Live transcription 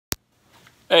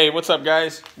Hey, what's up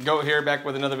guys? Goat here, back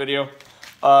with another video.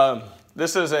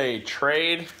 This is a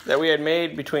trade that we had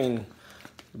made between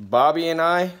Bobby and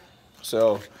I.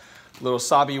 So, little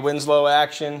Sobby Winslow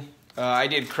action. I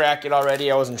did crack it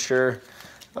already, I wasn't sure.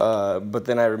 But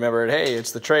then I remembered, hey,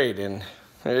 it's the trade, and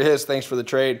it is. Thanks for the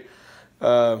trade.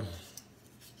 Couple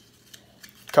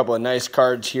of nice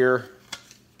cards here.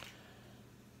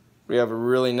 We have a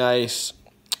really nice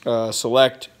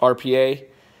select RPA,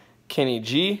 Kenny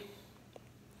G.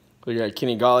 We got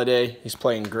Kenny Galladay. He's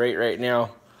playing great right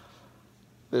now.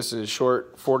 This is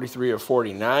short 43 of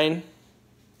 49.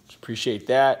 Just appreciate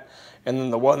that. And then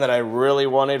the one that I really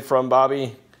wanted from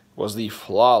Bobby was the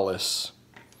flawless.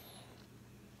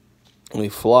 Rookie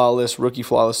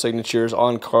flawless signatures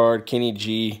on card, Kenny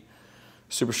G.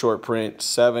 Super short print,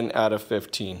 7 out of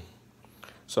 15.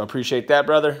 So I appreciate that,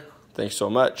 brother. Thanks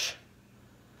so much.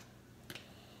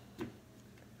 Make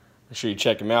sure you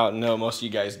check him out. I know most of you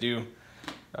guys do.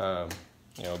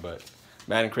 But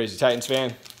Madncrazy Titans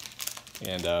fan.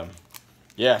 And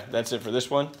yeah, that's it for this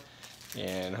one.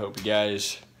 And hope you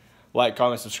guys like,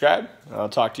 comment, subscribe. I'll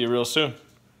talk to you real soon.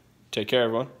 Take care,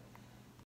 everyone.